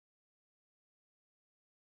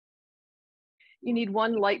you need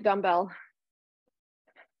one light dumbbell,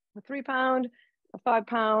 a 3 pound, a 5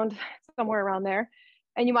 pound, somewhere around there.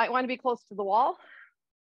 And you might want to be close to the wall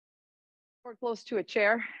or close to a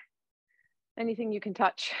chair, anything you can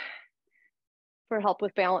touch for help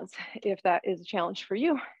with balance if that is a challenge for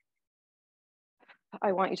you.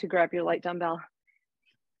 I want you to grab your light dumbbell.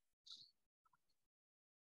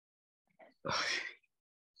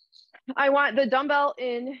 I want the dumbbell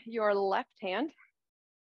in your left hand,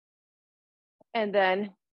 and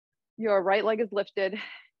then your right leg is lifted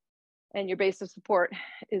and your base of support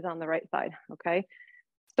is on the right side, okay?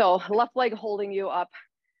 So left leg holding you up,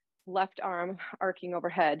 left arm arcing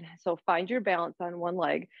overhead. So find your balance on one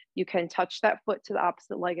leg. You can touch that foot to the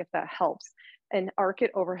opposite leg if that helps, and arc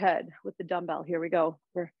it overhead with the dumbbell. Here we go.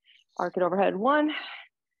 We're arc it overhead, 1,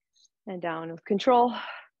 and down with control.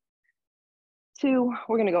 2,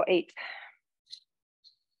 we're gonna go 8.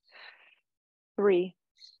 3,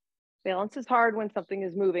 balance is hard when something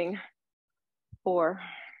is moving. 4,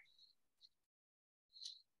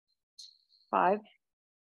 5,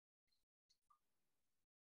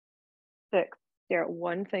 6, stare at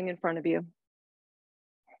one thing in front of you.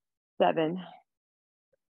 7,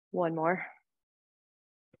 one more.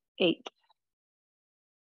 8.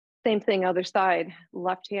 Same thing, other side.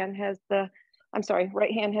 Right hand has the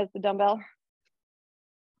dumbbell.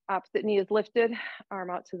 Opposite knee is lifted, arm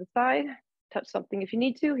out to the side. Touch something if you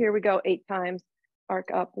need to. Here we go, 8 times.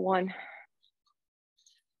 Arc up, 1,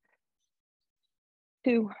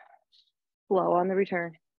 2, slow on the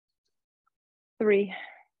return. 3,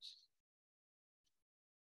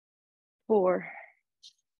 4,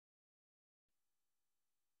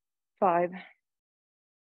 5,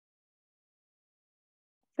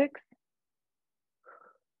 6,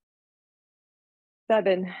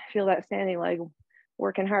 7, feel that standing leg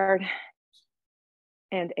working hard,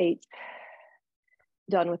 and 8.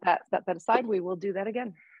 Done with that, set that aside. We will do that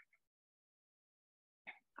again.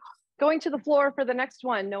 Going to the floor for the next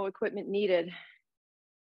one, no equipment needed.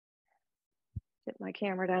 Get my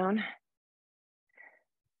camera down.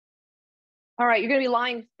 All right, you're gonna be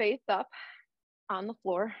lying face up on the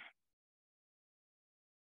floor.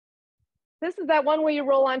 This is that one where you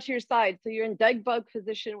roll onto your side. So you're in Deadbug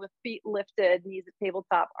position with feet lifted, knees at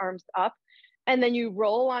tabletop, arms up. And then you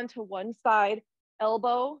roll onto one side,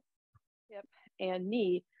 elbow, hip, and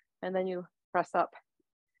knee, and then you press up.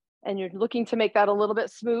 And you're looking to make that a little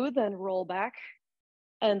bit smooth and roll back.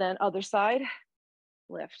 And then other side,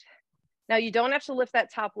 lift. Now you don't have to lift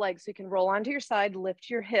that top leg, so you can roll onto your side, lift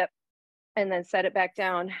your hip, and then set it back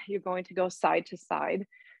down. You're going to go side to side.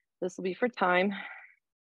 This will be for time.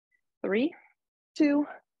 3, 2,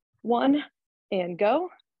 1, and go.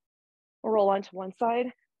 We'll roll onto one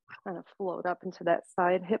side, kind of float up into that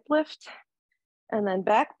side hip lift, and then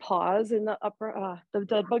back, pause in the upper, the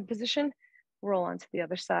dead bug position, roll onto the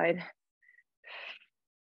other side.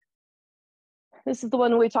 This is the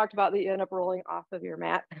one we talked about that you end up rolling off of your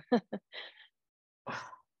mat.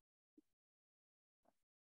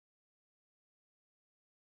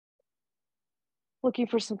 Looking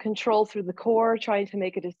for some control through the core, trying to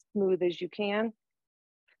make it as smooth as you can.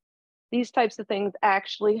 These types of things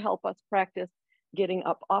actually help us practice getting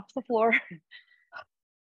up off the floor,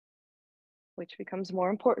 which becomes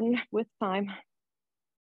more important with time.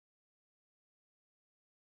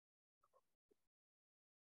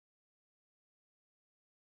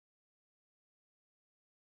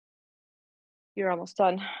 You're almost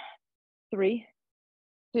done. 3,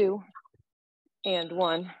 2, and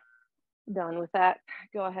 1. Done with that.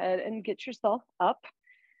 Go ahead and get yourself up.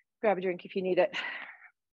 Grab a drink if you need it.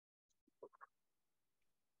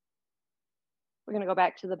 We're going to go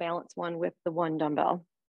back to the balance one with the 1 dumbbell.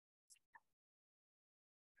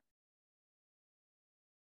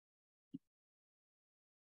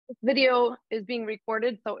 This video is being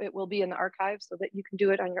recorded, so it will be in the archive so that you can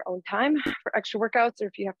do it on your own time for extra workouts, or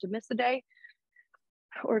if you have to miss a day,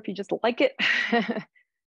 or if you just like it.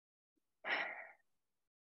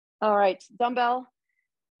 All right, dumbbell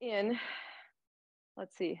in,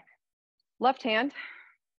 let's see, left hand.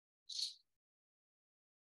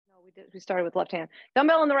 No, we started with left hand.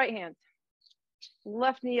 Dumbbell in the right hand.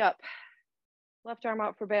 Left knee up, left arm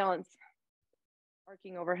out for balance.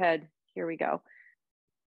 Arcing overhead, here we go.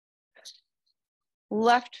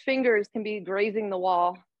 Left fingers can be grazing the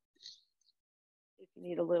wall if you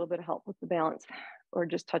need a little bit of help with the balance, or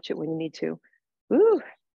just touch it when you need to. Ooh,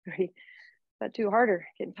 3. That too harder,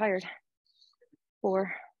 getting tired.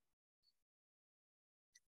 4,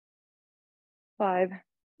 5,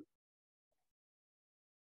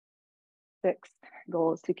 6.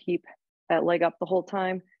 Goal is to keep that leg up the whole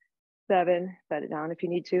time. 7, set it down if you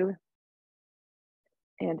need to.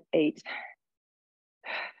 And 8.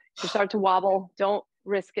 You start to wobble, don't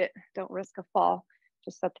risk it. Don't risk a fall.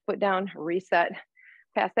 Just set the foot down, reset.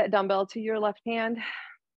 Pass that dumbbell to your left hand.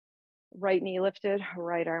 Right knee lifted,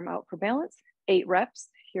 right arm out for balance. 8 reps.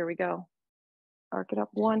 Here we go. Arc it up.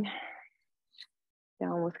 1.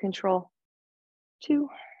 Down with control. 2.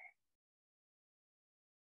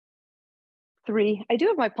 3. I do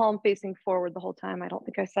have my palm facing forward the whole time. I don't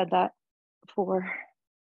think I said that. 4.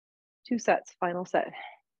 2 sets. Final set.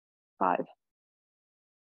 5.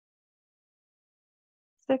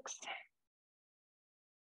 6.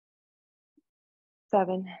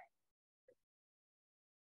 7.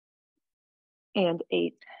 And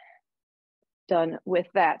 8. Done with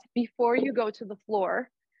that. Before you go to the floor,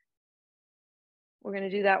 we're going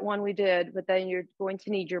to do that one we did, but then you're going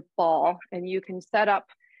to need your ball, and you can set up.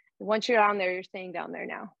 Once you're down there, you're staying down there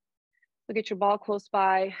now. So get your ball close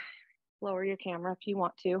by, lower your camera if you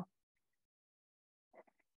want to.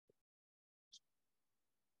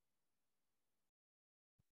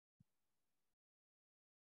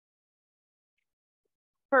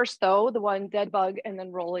 First though, the one dead bug, and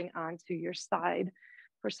then rolling onto your side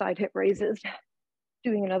for side hip raises.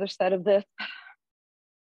 Doing another set of this.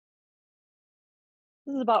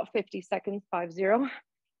 This is about 50 seconds, 5-0.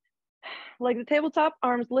 Legs to tabletop,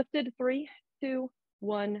 arms lifted, 3, 2,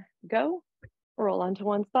 1, go. Roll onto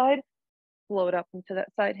one side, float up into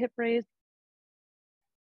that side hip raise.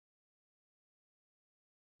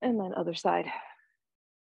 And then other side.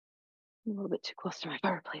 A little bit too close to my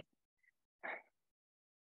fireplace.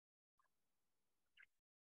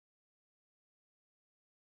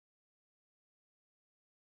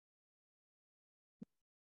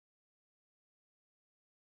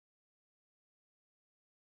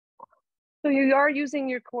 So you are using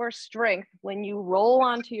your core strength when you roll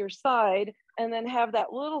onto your side and then have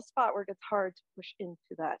that little spot where it gets hard to push into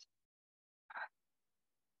that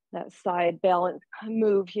side balance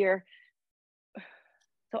move here.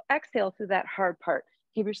 So exhale through that hard part.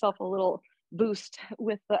 Give yourself a little boost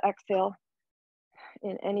with the exhale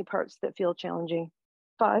in any parts that feel challenging.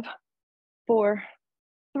 5, 4,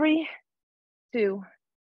 3, 2,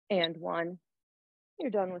 and 1. You're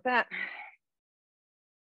done with that.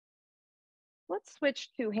 Let's switch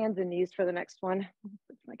to hands and knees for the next one.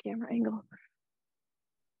 Switch my camera angle.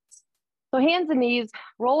 So hands and knees,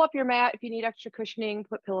 roll up your mat if you need extra cushioning,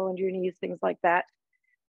 put pillow under your knees, things like that.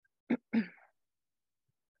 I'm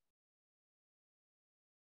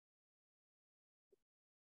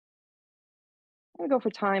gonna go for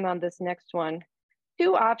time on this next one.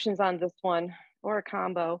 2 options on this one, or a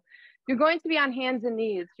combo. You're going to be on hands and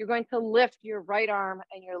knees. You're going to lift your right arm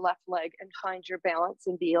and your left leg and find your balance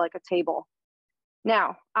and be like a table.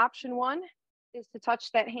 Now, option 1 is to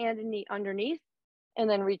touch that hand and knee underneath and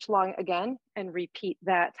then reach long again and repeat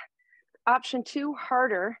that. Option 2,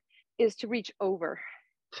 harder, is to reach over.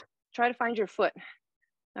 Try to find your foot,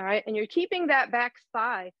 all right? And you're keeping that back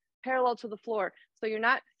thigh parallel to the floor. So you're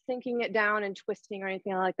not sinking it down and twisting or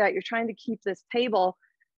anything like that. You're trying to keep this table,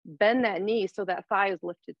 bend that knee so that thigh is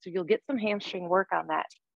lifted. So you'll get some hamstring work on that.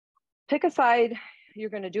 Pick a side.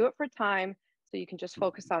 You're gonna do it for time so you can just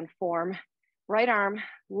focus on form. Right arm,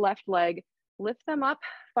 left leg, lift them up,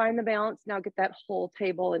 find the balance. Now get that whole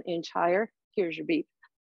table an inch higher. Here's your beat.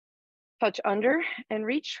 Touch under and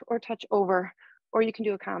reach, or touch over, or you can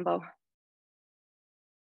do a combo.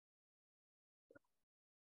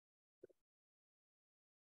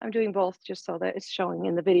 I'm doing both just so that it's showing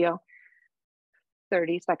in the video.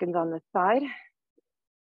 30 seconds on this side.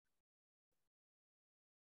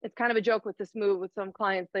 It's kind of a joke with this move with some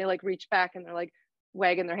clients. They like reach back and they're like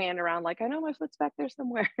wagging their hand around like, I know my foot's back there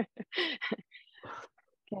somewhere. Can't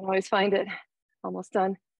always find it. Almost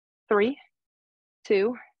done. 3,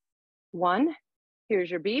 2, 1. Here's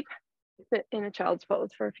your beep. Sit in a child's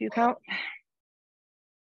pose for a few counts.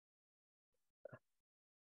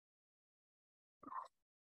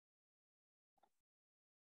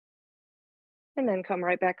 And then come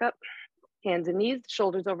right back up. Hands and knees,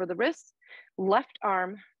 shoulders over the wrists. Left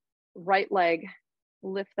arm, right leg.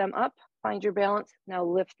 Lift them up. Find your balance. Now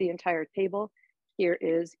lift the entire table. Here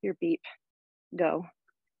is your beep. Go.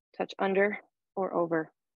 Touch under or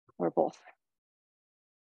over or both.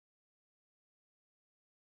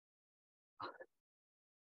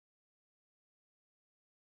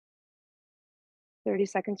 .30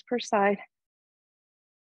 seconds per side.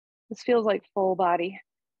 This feels like full body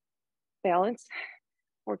balance.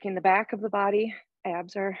 Working the back of the body.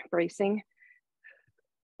 Abs are bracing.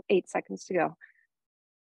 8 seconds to go.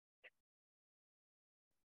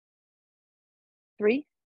 3,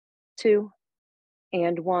 2,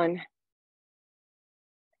 and 1.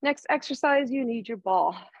 Next exercise, you need your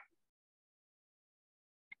ball.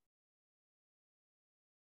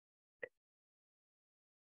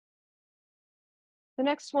 The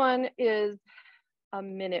next one is a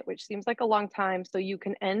minute, which seems like a long time. So you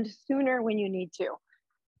can end sooner when you need to,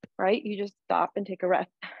 right? You just stop and take a rest.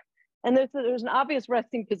 And there's an obvious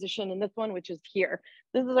resting position in this one, which is here.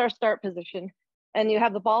 This is our start position. And you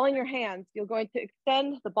have the ball in your hands. You're going to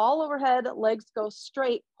extend the ball overhead, legs go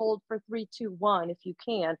straight, hold for 3, 2, 1 if you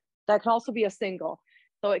can. That can also be a single.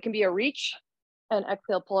 So it can be a reach and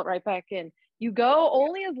exhale, pull it right back in. You go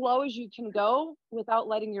only as low as you can go without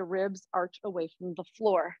letting your ribs arch away from the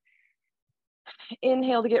floor.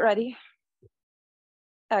 Inhale to get ready.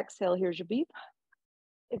 Exhale, here's your beep.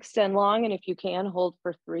 Extend long, and if you can, hold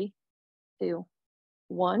for 3, 2,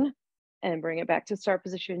 1, and bring it back to start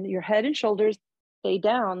position. Your head and shoulders stay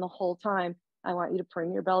down the whole time. I want you to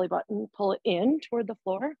bring your belly button, pull it in toward the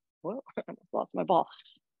floor. Whoa, I almost lost my ball.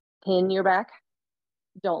 Pin your back.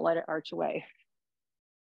 Don't let it arch away.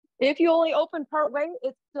 If you only open part way,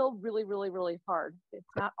 it's still really, really, really hard. It's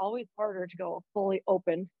not always harder to go fully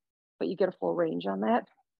open, but you get a full range on that.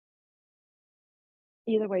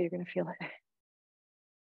 Either way, you're going to feel it.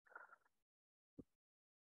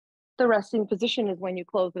 The resting position is when you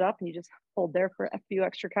close it up and you just hold there for a few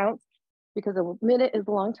extra counts, because a minute is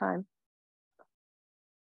a long time.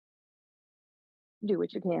 Do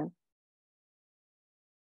what you can.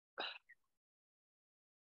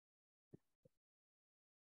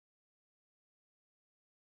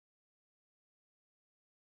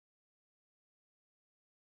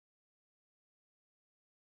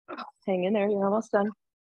 Hang in there, you're almost done.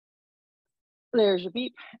 There's your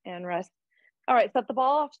beep and rest. All right, set the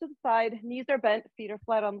ball off to the side. Knees are bent, feet are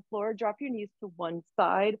flat on the floor. Drop your knees to one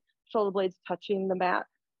side, shoulder blades touching the mat.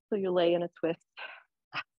 So you lay in a twist.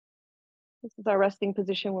 This is our resting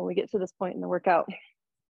position when we get to this point in the workout.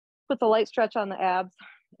 Puts a light stretch on the abs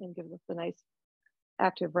and gives us a nice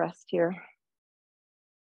active rest here.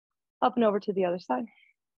 Up and over to the other side.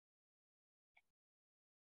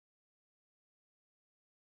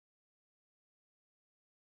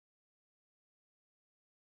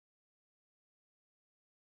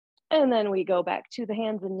 And then we go back to the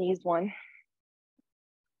hands and knees one.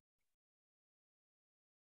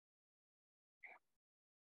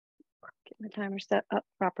 Get my timer set up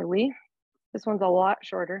properly. This one's a lot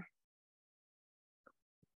shorter.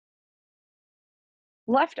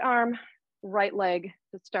 Left arm, right leg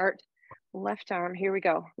to start. Left arm, here we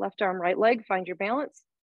go. Left arm, right leg, find your balance.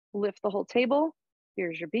 Lift the whole table.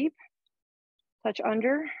 Here's your beep. Touch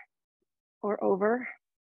under or over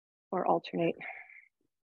or alternate.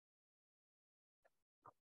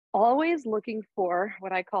 Always looking for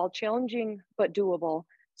what I call challenging but doable.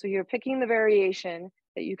 So you're picking the variation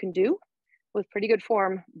that you can do with pretty good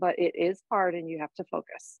form, but it is hard and you have to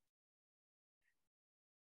focus.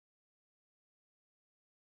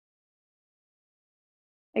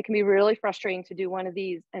 It can be really frustrating to do one of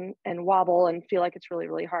these and wobble and feel like it's really,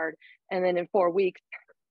 really hard. And then in 4 weeks,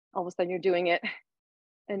 all of a sudden you're doing it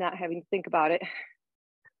and not having to think about it.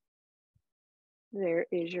 There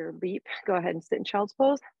is your beep. Go ahead and sit in child's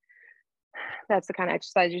pose. That's the kind of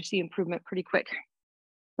exercise you see improvement pretty quick.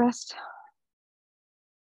 Rest.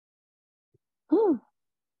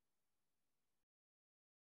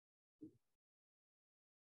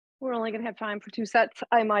 We're only gonna have time for 2 sets.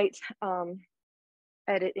 I might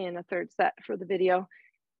edit in a 3rd set for the video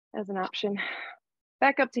as an option.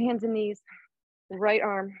 Back up to hands and knees. Right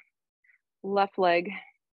arm, left leg.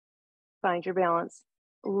 Find your balance.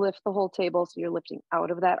 Lift the whole table so you're lifting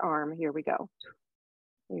out of that arm. Here we go.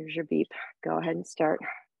 Here's your beep. Go ahead and start.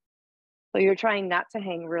 So you're trying not to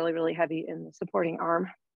hang really, really heavy in the supporting arm.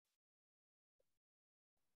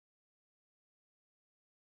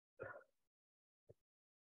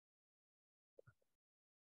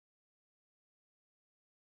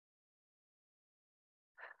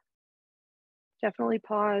 Definitely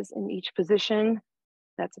pause in each position.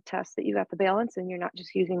 That's a test that you got the balance and you're not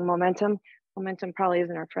just using momentum. Momentum probably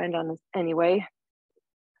isn't our friend on this anyway.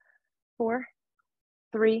 4,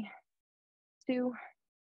 3, 2,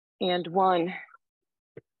 and 1.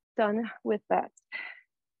 Done with that.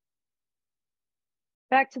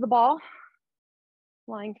 Back to the ball.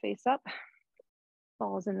 Lying face up.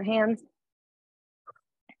 Ball is in the hands.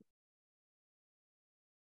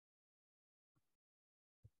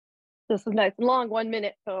 This is nice and long, 1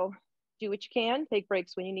 minute. So do what you can. Take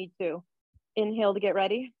breaks when you need to. Inhale to get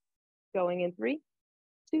ready. Going in 3,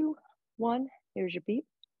 2, 1. Here's your beep.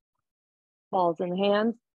 Balls in the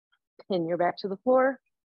hands. Pin your back to the floor.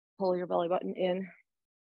 Pull your belly button in.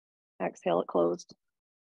 Exhale it closed.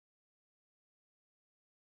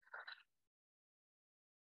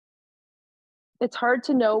 It's hard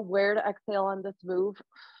to know where to exhale on this move.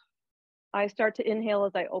 I start to inhale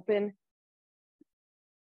as I open.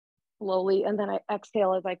 slowly, and then I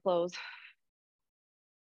exhale as I close.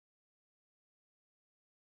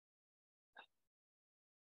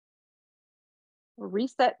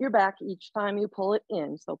 Reset your back each time you pull it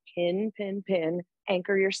in. So pin, pin, pin,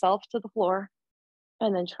 anchor yourself to the floor,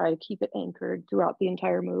 and then try to keep it anchored throughout the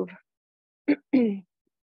entire move.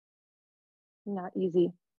 Not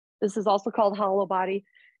easy. This is also called hollow body.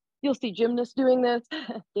 You'll see gymnasts doing this,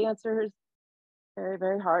 dancers, very,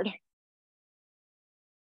 very hard.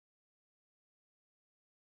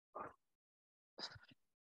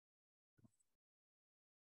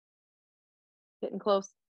 Getting close.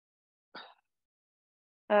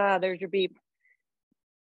 There's your beep.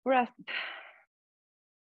 Rest.